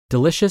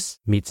Delicious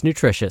meets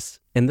nutritious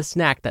in the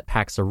snack that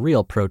packs a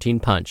real protein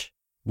punch.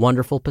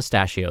 Wonderful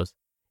Pistachios.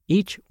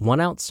 Each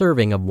 1-ounce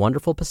serving of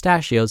Wonderful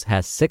Pistachios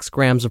has 6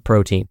 grams of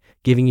protein,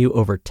 giving you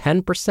over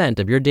 10%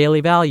 of your daily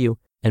value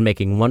and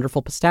making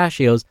Wonderful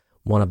Pistachios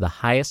one of the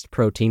highest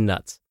protein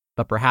nuts.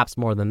 But perhaps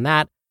more than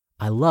that,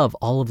 I love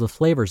all of the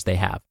flavors they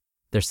have.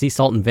 Their sea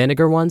salt and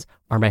vinegar ones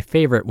are my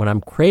favorite when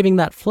I'm craving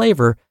that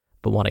flavor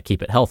but want to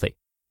keep it healthy.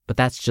 But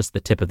that's just the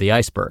tip of the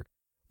iceberg.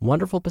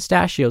 Wonderful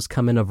Pistachios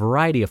come in a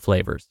variety of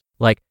flavors,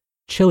 like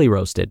chili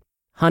roasted,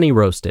 honey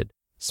roasted,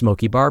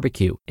 smoky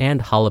barbecue,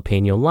 and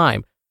jalapeno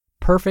lime,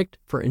 perfect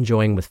for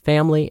enjoying with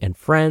family and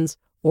friends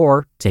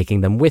or taking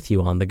them with you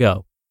on the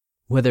go.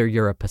 Whether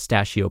you're a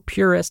pistachio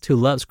purist who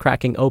loves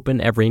cracking open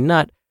every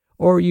nut,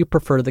 or you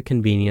prefer the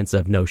convenience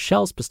of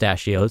no-shells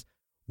pistachios,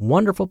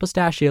 Wonderful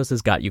Pistachios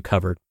has got you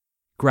covered.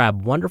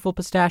 Grab Wonderful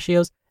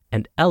Pistachios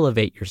and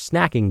elevate your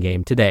snacking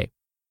game today.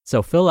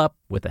 So fill up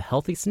with a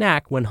healthy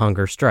snack when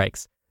hunger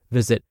strikes.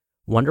 Visit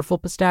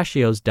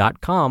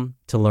wonderfulpistachios.com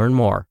to learn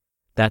more.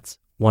 That's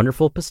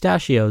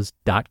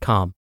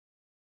wonderfulpistachios.com.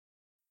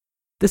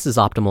 This is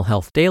Optimal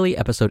Health Daily,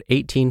 episode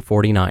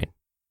 1849.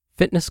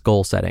 Fitness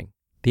Goal Setting: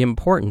 The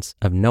Importance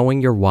of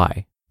Knowing Your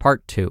Why,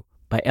 Part 2,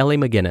 by Elly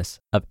McGuinness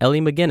of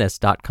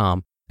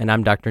ellymcguinness.com. And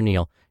I'm Dr.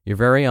 Neil, your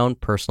very own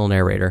personal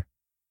narrator.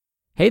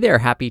 Hey there,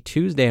 happy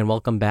Tuesday, and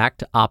welcome back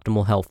to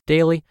Optimal Health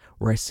Daily,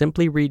 where I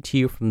simply read to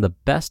you from the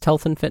best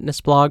health and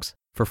fitness blogs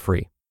for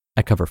free.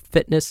 I cover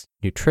fitness,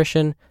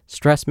 nutrition,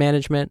 stress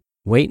management,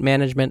 weight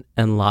management,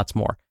 and lots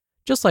more,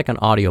 just like an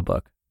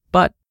audiobook,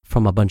 but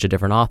from a bunch of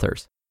different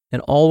authors,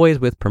 and always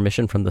with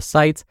permission from the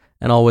sites,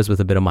 and always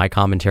with a bit of my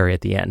commentary at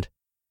the end.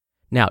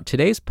 Now,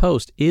 today's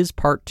post is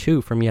part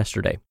 2 from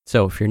yesterday,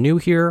 so if you're new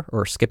here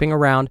or skipping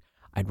around,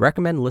 I'd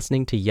recommend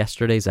listening to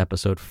yesterday's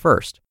episode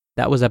first.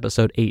 That was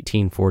episode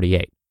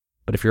 1848.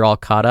 But if you're all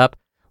caught up,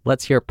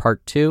 let's hear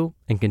part 2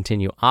 and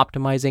continue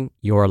optimizing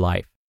your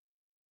life.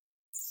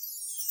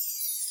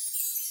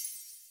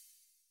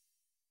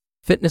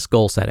 Fitness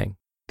Goal Setting: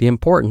 The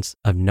Importance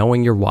of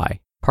Knowing Your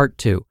Why, Part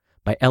 2,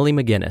 by Elly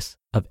McGuinness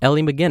of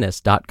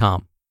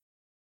ellymcguinness.com.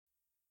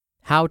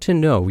 How to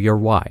know your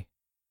why.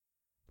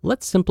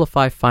 Let's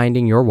simplify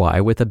finding your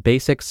why with a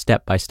basic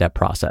step-by-step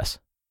process.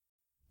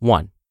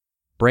 1.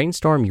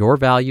 Brainstorm your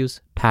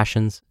values,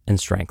 passions, and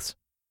strengths.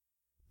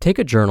 Take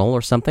a journal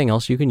or something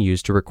else you can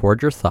use to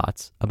record your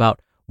thoughts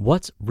about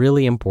what's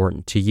really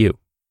important to you.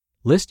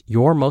 List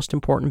your most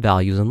important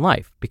values in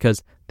life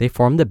because they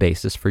form the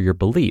basis for your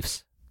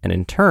beliefs, and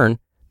in turn,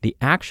 the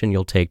action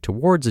you'll take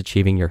towards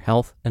achieving your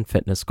health and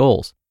fitness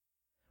goals.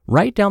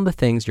 Write down the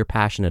things you're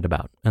passionate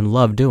about and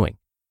love doing.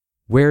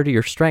 Where do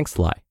your strengths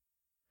lie?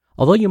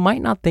 Although you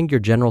might not think your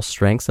general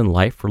strengths in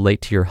life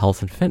relate to your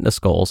health and fitness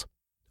goals,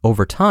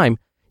 over time,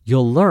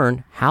 you'll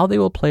learn how they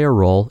will play a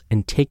role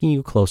in taking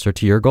you closer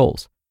to your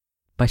goals.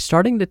 By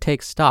starting to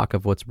take stock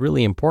of what's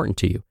really important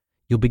to you,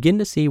 you'll begin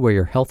to see where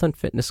your health and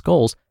fitness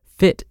goals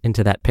fit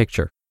into that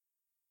picture.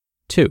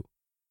 2.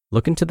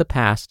 Look into the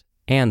past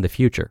and the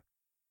future.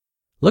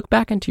 Look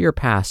back into your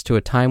past to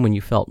a time when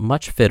you felt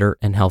much fitter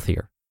and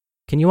healthier.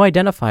 Can you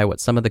identify what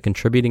some of the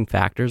contributing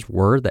factors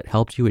were that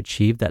helped you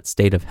achieve that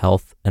state of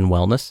health and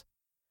wellness?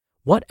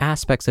 What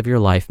aspects of your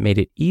life made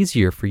it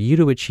easier for you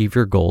to achieve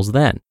your goals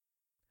then?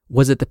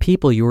 Was it the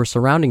people you were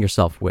surrounding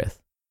yourself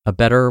with, a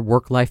better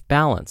work-life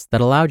balance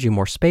that allowed you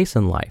more space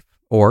in life,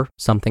 or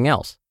something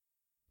else?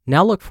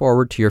 Now look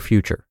forward to your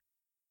future.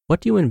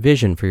 What do you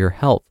envision for your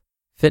health,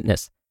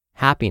 fitness,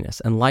 happiness,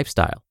 and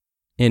lifestyle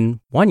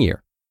in 1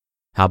 year?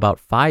 How about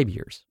 5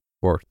 years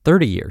or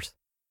 30 years?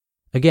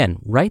 Again,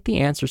 write the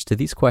answers to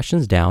these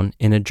questions down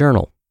in a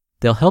journal.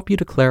 They'll help you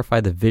to clarify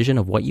the vision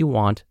of what you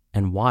want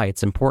and why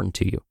it's important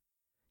to you.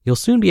 You'll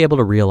soon be able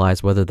to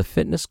realize whether the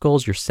fitness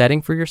goals you're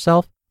setting for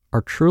yourself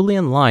are truly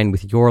in line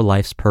with your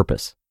life's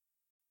purpose.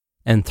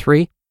 And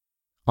 3,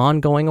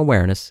 ongoing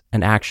awareness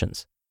and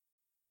actions.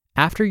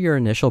 After your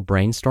initial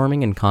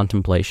brainstorming and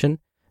contemplation,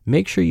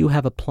 make sure you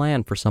have a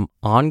plan for some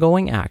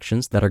ongoing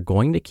actions that are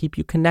going to keep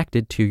you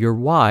connected to your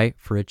why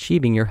for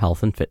achieving your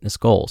health and fitness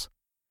goals.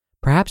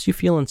 Perhaps you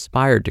feel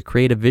inspired to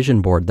create a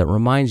vision board that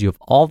reminds you of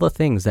all the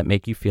things that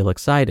make you feel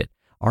excited,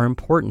 are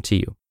important to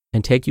you,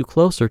 and take you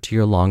closer to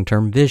your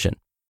long-term vision.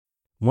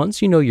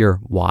 Once you know your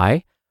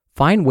why,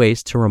 find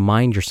ways to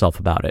remind yourself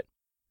about it.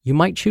 You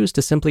might choose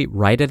to simply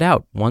write it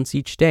out once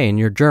each day in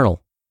your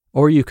journal,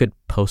 or you could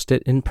post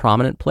it in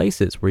prominent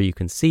places where you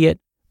can see it,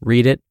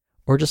 read it,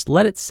 or just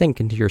let it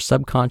sink into your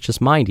subconscious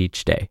mind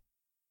each day.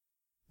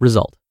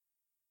 Result: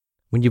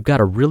 when you've got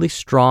a really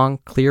strong,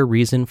 clear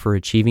reason for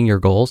achieving your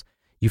goals,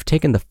 you've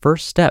taken the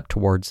first step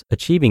towards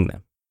achieving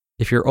them.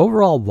 If your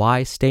overall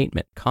why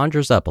statement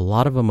conjures up a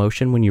lot of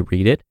emotion when you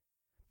read it,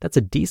 that's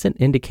a decent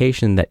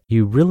indication that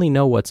you really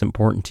know what's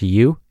important to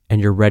you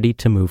and you're ready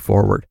to move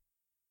forward.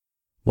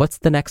 What's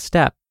the next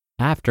step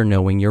after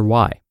knowing your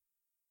why?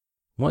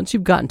 Once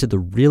you've gotten to the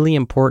really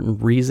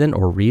important reason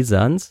or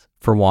reasons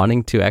for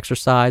wanting to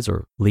exercise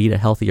or lead a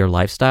healthier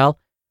lifestyle,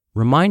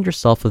 remind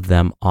yourself of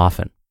them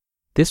often.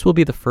 This will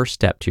be the first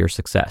step to your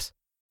success.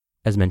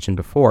 As mentioned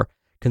before,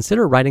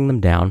 consider writing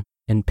them down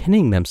and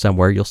pinning them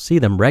somewhere you'll see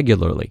them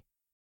regularly.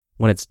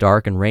 When it's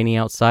dark and rainy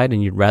outside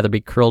and you'd rather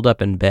be curled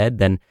up in bed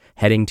than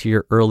heading to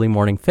your early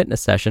morning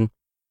fitness session,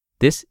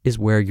 this is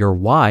where your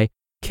why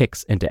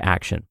kicks into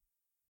action.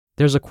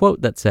 There's a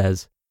quote that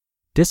says,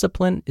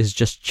 "Discipline is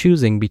just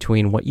choosing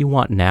between what you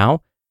want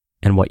now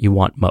and what you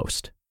want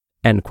most."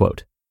 End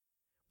quote.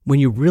 When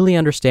you really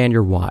understand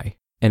your why,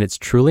 and it's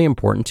truly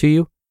important to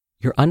you,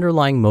 your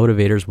underlying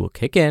motivators will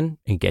kick in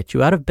and get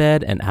you out of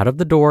bed and out of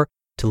the door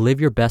to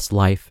live your best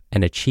life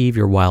and achieve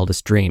your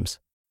wildest dreams.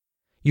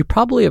 You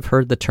probably have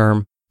heard the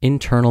term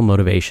internal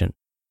motivation.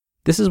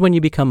 This is when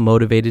you become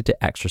motivated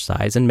to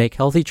exercise and make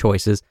healthy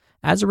choices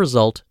as a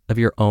result of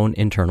your own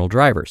internal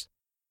drivers.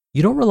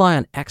 You don't rely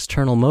on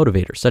external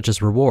motivators such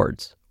as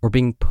rewards or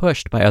being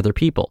pushed by other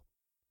people.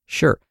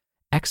 Sure,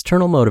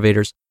 external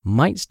motivators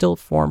might still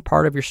form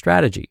part of your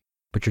strategy,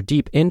 but your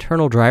deep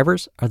internal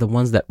drivers are the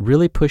ones that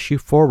really push you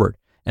forward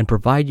and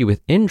provide you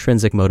with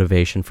intrinsic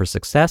motivation for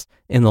success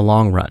in the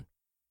long run.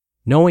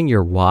 Knowing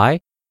your why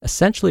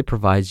essentially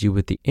provides you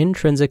with the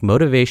intrinsic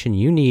motivation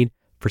you need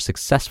for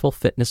successful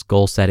fitness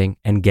goal setting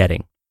and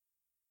getting.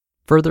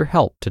 Further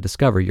help to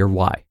discover your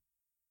why.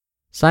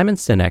 Simon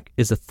Sinek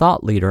is a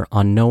thought leader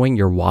on knowing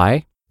your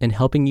why and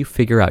helping you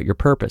figure out your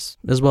purpose,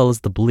 as well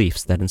as the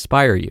beliefs that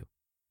inspire you.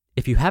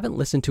 If you haven't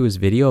listened to his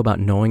video about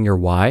knowing your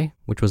why,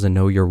 which was a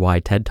Know Your Why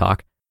TED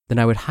Talk, then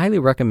I would highly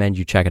recommend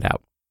you check it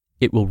out.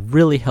 It will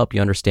really help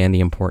you understand the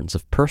importance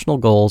of personal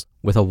goals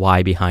with a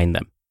why behind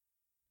them.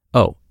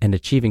 Oh, and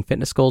achieving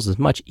fitness goals is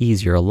much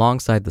easier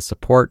alongside the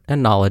support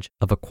and knowledge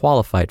of a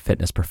qualified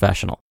fitness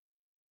professional.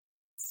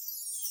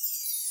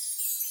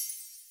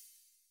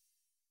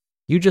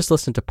 You just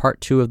listened to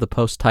part 2 of the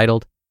post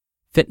titled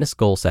Fitness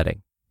Goal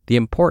Setting, The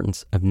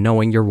Importance of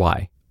Knowing Your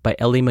Why by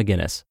Elly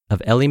McGuinness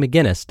of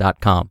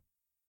EllyMcGuinness.com.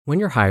 When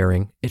you're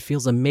hiring, it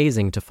feels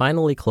amazing to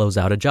finally close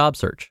out a job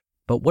search.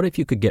 But what if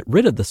you could get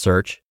rid of the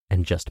search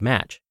and just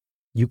match?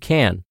 You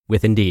can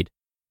with Indeed.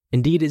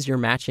 Indeed is your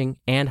matching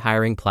and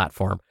hiring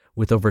platform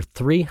with over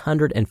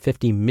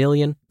 350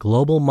 million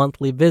global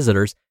monthly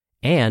visitors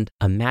and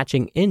a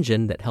matching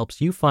engine that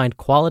helps you find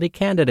quality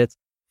candidates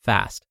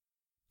fast.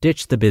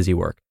 Ditch the busy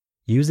work.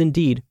 Use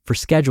Indeed for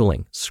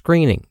scheduling,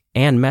 screening,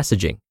 and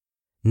messaging.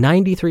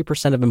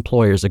 93% of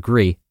employers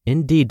agree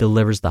Indeed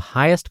delivers the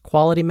highest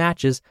quality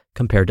matches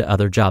compared to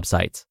other job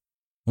sites.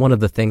 One of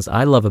the things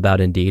I love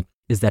about Indeed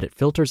is that it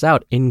filters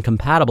out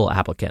incompatible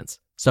applicants.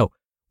 So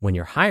when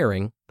you're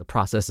hiring, the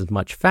process is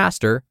much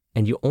faster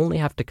and you only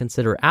have to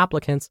consider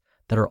applicants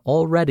that are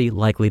already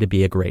likely to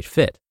be a great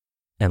fit.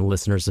 And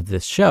listeners of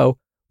this show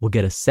will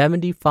get a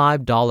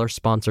 $75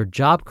 sponsored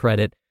job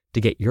credit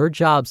to get your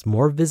jobs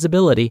more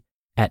visibility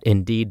at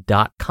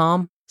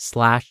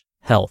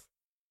Indeed.com/health.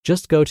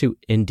 Just go to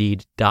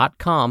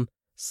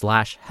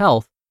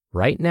Indeed.com/health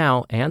right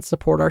now and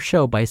support our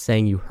show by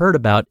saying you heard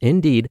about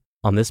Indeed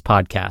on this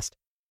podcast.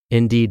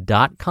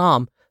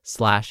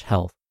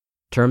 Indeed.com/health.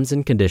 Terms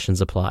and conditions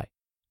apply.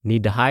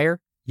 Need to hire?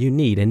 You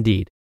need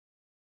Indeed.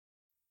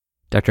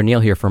 Dr.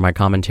 Neal here for my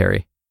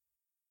commentary.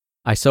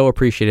 I so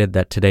appreciated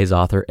that today's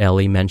author,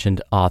 Elly,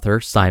 mentioned author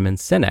Simon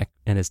Sinek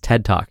and his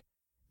TED Talk.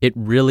 It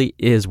really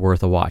is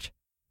worth a watch.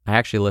 I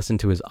actually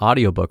listened to his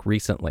audiobook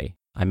recently.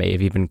 I may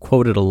have even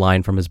quoted a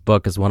line from his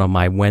book as one of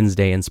my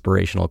Wednesday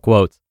inspirational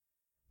quotes.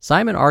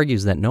 Simon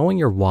argues that knowing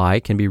your why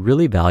can be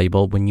really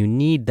valuable when you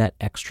need that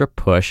extra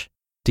push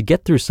to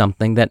get through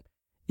something that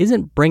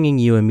isn't bringing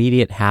you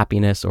immediate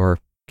happiness or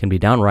can be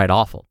downright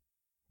awful.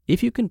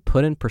 If you can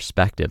put in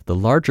perspective the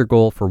larger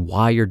goal for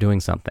why you're doing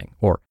something,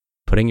 or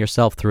putting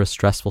yourself through a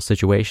stressful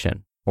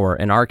situation, or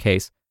in our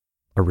case,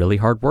 a really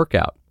hard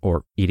workout,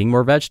 or eating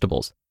more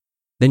vegetables,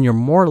 then you're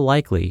more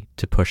likely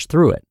to push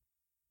through it.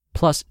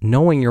 Plus,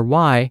 knowing your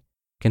why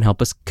can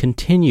help us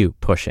continue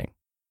pushing.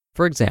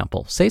 For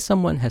example, say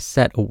someone has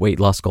set a weight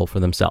loss goal for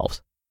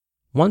themselves.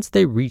 Once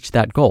they reach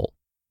that goal,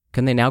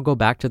 can they now go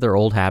back to their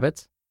old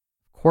habits?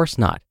 Of course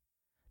not.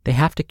 They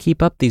have to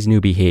keep up these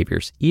new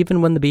behaviors,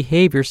 even when the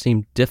behaviors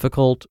seem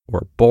difficult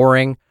or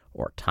boring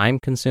or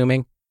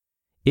time-consuming.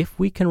 If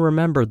we can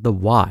remember the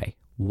why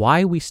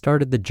we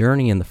started the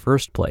journey in the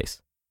first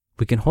place,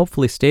 we can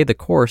hopefully stay the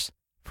course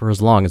for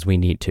as long as we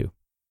need to.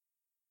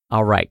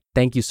 All right.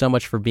 Thank you so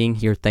much for being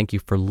here. Thank you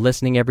for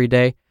listening every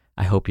day.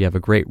 I hope you have a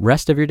great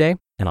rest of your day,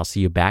 and I'll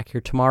see you back here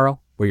tomorrow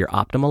where your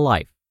optimal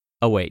life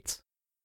awaits.